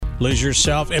Lose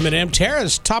Yourself, Eminem.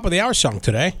 Tara's top of the hour song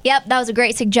today. Yep, that was a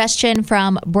great suggestion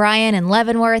from Brian in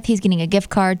Leavenworth. He's getting a gift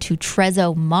card to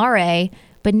Trezzo Mare.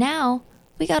 But now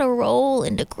we got to roll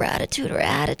into gratitude or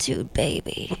attitude,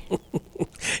 baby.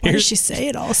 Why does she say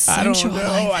it all I don't sensual?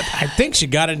 know. I think she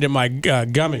got into my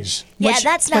gummies. Yeah,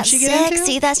 that's not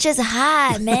sexy. That's just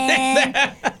hot,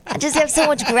 man. I just have so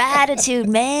much gratitude,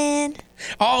 man.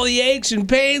 All the aches and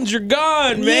pains are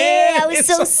gone, man. Yeah, I was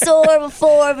so sore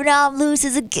before, but now I'm loose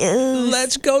as a goose.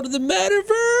 Let's go to the metaverse.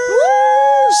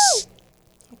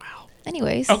 Wow.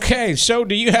 Anyways. Okay, so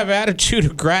do you have attitude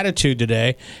or gratitude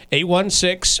today?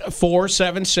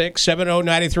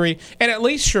 816-476-7093. And at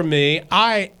least for me,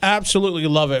 I absolutely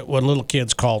love it when little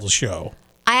kids call the show.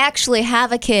 I actually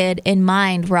have a kid in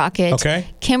mind, Rocket. Okay.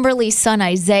 Kimberly's son,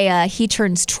 Isaiah, he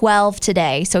turns 12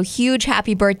 today. So huge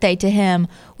happy birthday to him.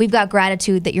 We've got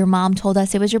gratitude that your mom told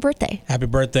us it was your birthday. Happy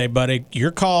birthday, buddy.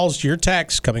 Your calls, your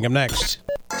texts coming up next.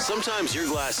 Sometimes your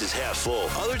glass is half full.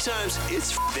 Other times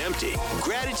it's empty.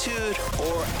 Gratitude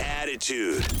or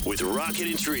attitude with Rocket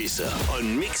and Teresa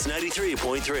on Mix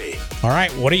 93.3. All right,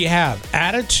 what do you have?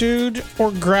 Attitude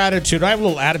or gratitude? I have a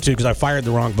little attitude because I fired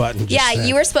the wrong button.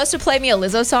 You were supposed to play me a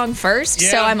Lizzo song first,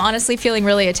 so I'm honestly feeling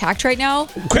really attacked right now.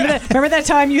 Remember that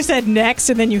time you said next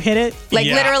and then you hit it?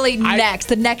 Literally next.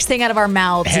 The next thing out of our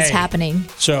mouths is happening.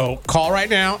 So call right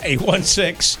now,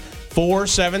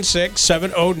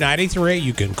 816-476-7093.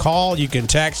 You can call, you can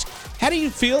text. How do you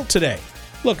feel today?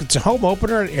 Look, it's a home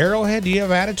opener at Arrowhead. Do you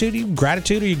have attitude? Do you have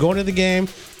gratitude? Are you going to the game?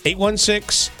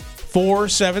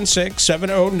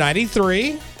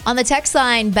 816-476-7093. On the text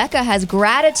line, Becca has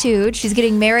gratitude. She's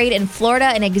getting married in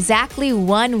Florida in exactly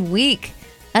 1 week.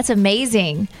 That's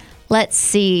amazing. Let's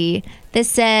see. This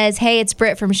says, hey, it's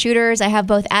Britt from Shooters. I have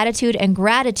both attitude and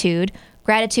gratitude.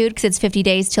 Gratitude because it's 50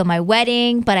 days till my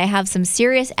wedding, but I have some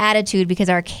serious attitude because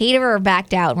our caterer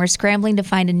backed out and we're scrambling to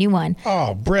find a new one.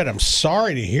 Oh, Britt, I'm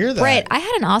sorry to hear that. Britt, I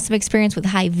had an awesome experience with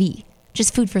Hy-Vee.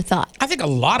 Just food for thought. I think a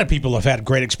lot of people have had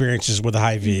great experiences with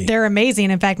Hy-Vee. They're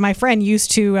amazing. In fact, my friend used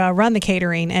to run the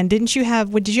catering, and did you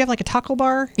have like a taco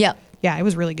bar? Yep. Yeah, it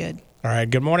was really good. All right,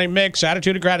 good morning, Mix.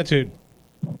 Attitude or gratitude?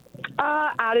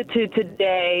 Attitude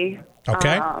today.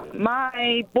 Okay.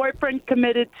 My boyfriend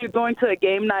committed to going to a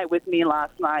game night with me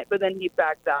last night, but then he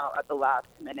backed out at the last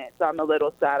minute, so I'm a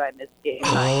little sad I missed game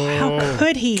night. How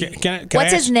could he?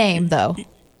 What's his name, though?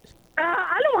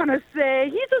 I don't want to say.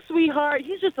 He's a sweetheart.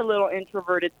 He's just a little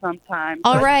introverted sometimes.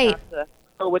 All right. Have to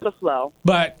go with the flow.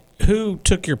 But who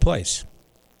took your place?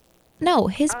 No,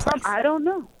 his place. I don't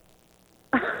know.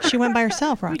 She went by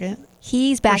herself, Rocket.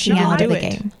 He's backing out of the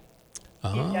game.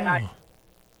 Oh.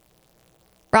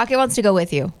 Rocket wants to go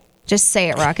with you. Just say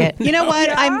it, Rocket. You know what?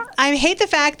 I hate the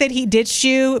fact that he ditched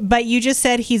you, but you just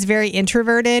said he's very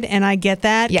introverted, and I get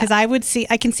that because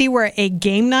I can see where a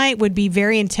game night would be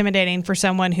very intimidating for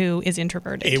someone who is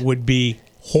introverted. It would be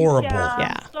horrible.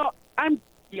 Yeah. So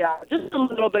just a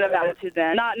little bit of attitude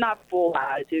then, not full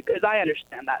attitude, because I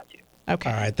understand that too. Okay.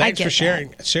 All right. Thanks for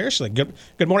sharing. Seriously.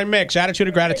 Good morning, Mix. Attitude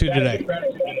or gratitude today?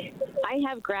 I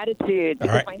have gratitude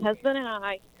because my husband and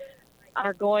I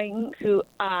are going to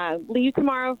leave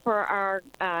tomorrow for our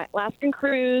Alaskan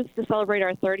cruise to celebrate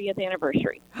our 30th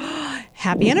anniversary.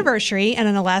 Happy anniversary. And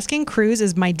an Alaskan cruise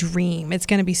is my dream. It's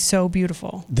going to be so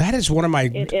beautiful. That is one of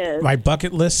my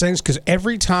bucket list things because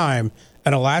every time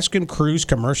an Alaskan cruise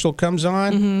commercial comes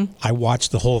on, I watch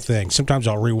the whole thing. Sometimes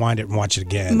I'll rewind it and watch it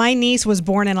again. My niece was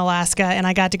born in Alaska, and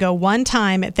I got to go one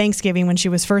time at Thanksgiving when she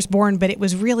was first born, but it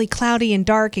was really cloudy and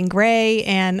dark and gray,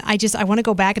 and I want to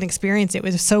go back and experience it. It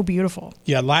was so beautiful.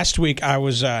 Yeah, last week I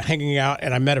was hanging out,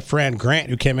 and I met a friend, Grant,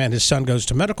 who came in. His son goes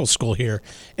to medical school here,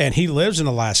 and he lives in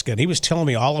Alaska, and he was telling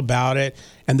me all about it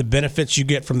and the benefits you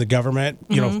get from the government,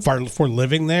 for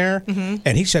living there.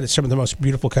 And he said it's some of the most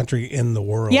beautiful country in the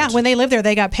world. Yeah, when they lived there,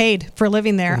 they got paid for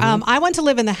living there. I want to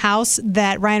live in the house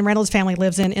that Ryan Reynolds' family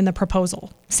lives in The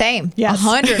Proposal. Same. Yes.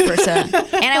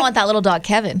 100%. And I want that little dog,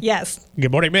 Kevin. Yes.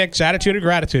 Good morning, Mix. Attitude or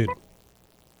gratitude?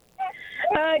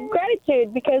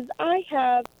 Gratitude, because I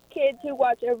have kids who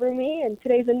watch over me, and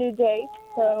today's a new day,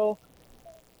 so...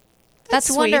 That's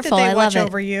sweet wonderful. That they I watch love it.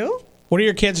 over you. What are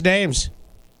your kids' names?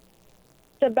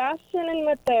 Sebastian and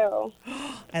Mateo.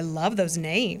 I love those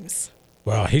names.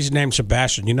 Well, he's named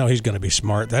Sebastian. You know he's going to be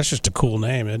smart. That's just a cool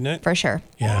name, isn't it? For sure.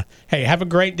 Yeah. Hey, have a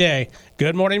great day.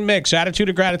 Good morning, Mix. Attitude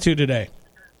or gratitude today?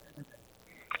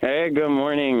 Hey, good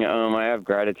morning. I have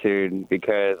gratitude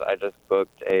because I just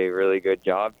booked a really good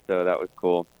job, so that was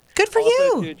cool. Good for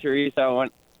also, you. Too, Teresa,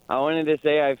 I wanted to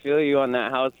say I feel you on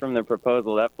that house from The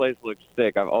Proposal. That place looks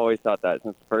sick. I've always thought that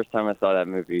since the first time I saw that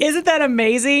movie. Isn't that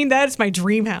amazing? That's my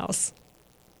dream house.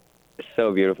 It's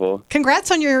so beautiful. Congrats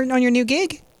on your new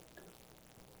gig.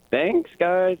 Thanks,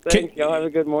 guys. Thanks. Y'all have a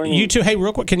good morning. You too. Hey,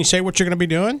 real quick, can you say what you're going to be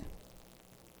doing?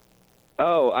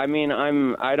 Oh, I mean,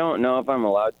 I don't know if I'm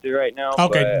allowed to right now.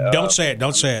 Okay, but, don't say it.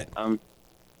 Don't say it.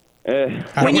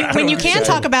 When you can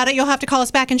talk about it, you'll have to call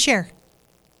us back and share.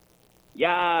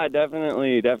 Yeah,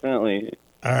 definitely.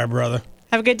 All right, brother.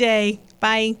 Have a good day.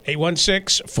 Bye.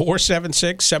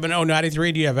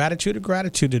 816-476-7093. Do you have attitude or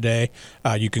gratitude today?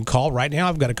 You can call right now.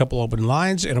 I've got a couple open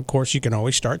lines. And, of course, you can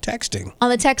always start texting. On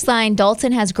the text line,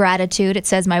 Dalton has gratitude. It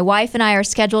says, my wife and I are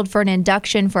scheduled for an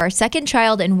induction for our second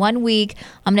child in 1 week.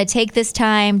 I'm going to take this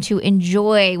time to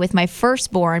enjoy with my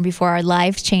firstborn before our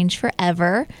lives change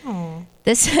forever. Aww.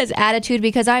 This says attitude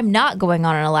because I'm not going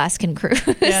on an Alaskan cruise.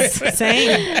 Yes,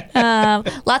 same.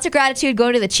 Lots of gratitude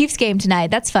going to the Chiefs game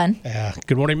tonight. That's fun. Yeah.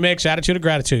 Good morning, Mix. Attitude or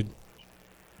gratitude?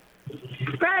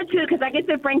 Gratitude because I get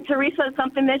to bring Teresa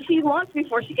something that she wants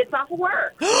before she gets off of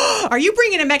work. Are you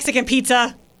bringing a Mexican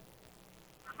pizza?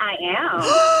 I am.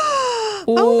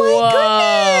 Oh,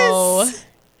 my goodness.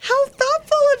 How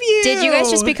thoughtful of you. Did you guys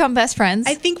just become best friends?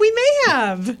 I think we may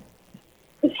have.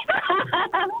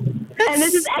 And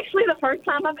this is actually the first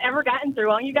time I've ever gotten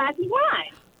through on you guys'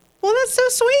 line. Well, that's so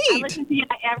sweet. I listen to you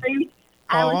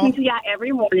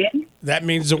every morning. That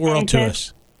means the world to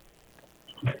us.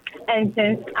 And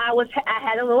since I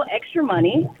had a little extra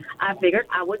money, I figured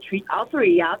I would treat all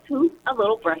three of y'all to a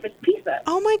little breakfast pizza.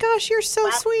 Oh my gosh, you're so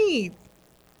sweet.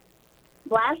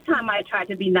 Last time I tried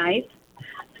to be nice,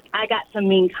 I got some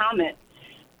mean comments.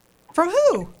 From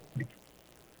who?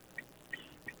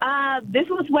 This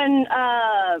was when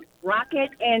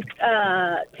Rocket and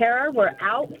Tara were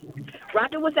out.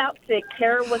 Rocket was out sick.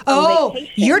 Tara was on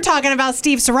vacation. You're talking about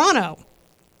Steve Serrano.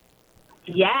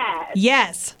 Yes.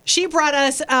 Yes. She brought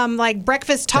us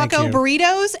breakfast taco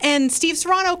burritos, and Steve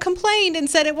Serrano complained and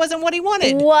said it wasn't what he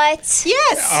wanted. What?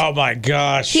 Yes. Oh, my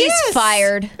gosh. He's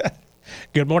fired.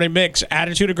 Good morning, Mix.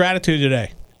 Attitude or gratitude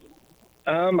today?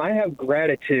 I have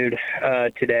gratitude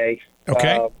today.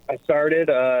 Okay. I started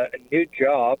a new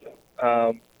job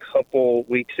a couple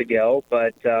weeks ago,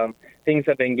 but things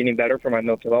have been getting better for my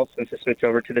mental health since I switched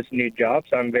over to this new job,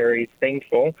 so I'm very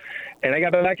thankful. And I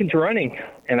got back into running,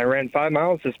 and I ran 5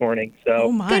 miles this morning.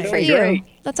 So good for you. Great.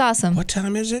 That's awesome. What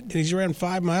time is it? He's ran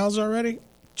 5 miles already?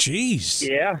 Jeez.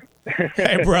 Yeah.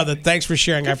 Hey, brother, thanks for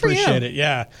sharing. I appreciate it.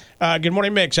 Yeah. Good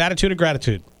morning, Mix. Attitude or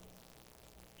gratitude?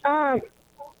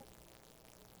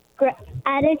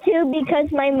 Attitude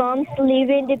because my mom's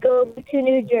leaving to go to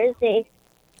New Jersey.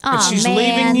 And she's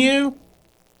leaving you?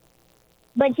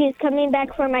 But she's coming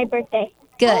back for my birthday.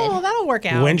 Good. Oh, that'll work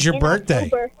out. When's your birthday?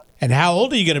 October. And how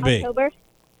old are you going to be? October.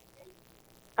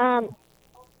 I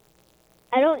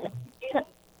don't.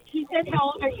 She said,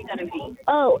 how old are you going to be?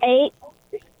 Oh, 8.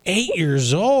 8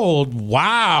 years old.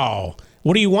 Wow.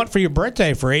 What do you want for your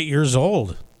birthday for 8 years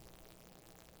old?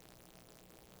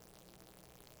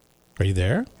 Are you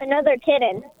there? Another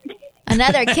kitten.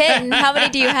 Another kitten? How many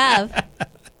do you have?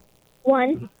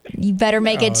 1. You better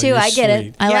make it 2. you're I get sweet.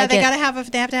 it. I like they it. they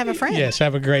have to have a friend. Yes,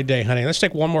 have a great day, honey. Let's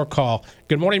take one more call.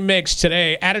 Good morning, Mix.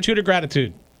 Today, attitude or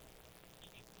gratitude?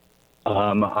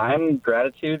 I'm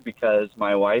gratitude because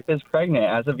my wife is pregnant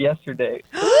as of yesterday.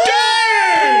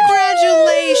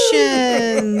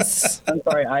 Congratulations. I'm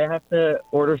sorry, I have to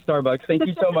order Starbucks. Thank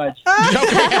you so much.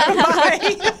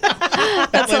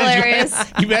 That's hilarious.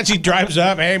 You bet she drives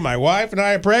up, hey, my wife and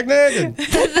I are pregnant. And...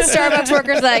 The Starbucks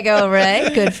worker's like, oh,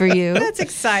 right, good for you. That's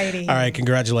exciting. All right,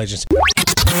 congratulations.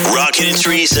 Rocket and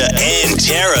Teresa and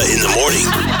Tara in the morning.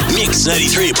 Mix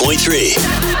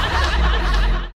 93.3.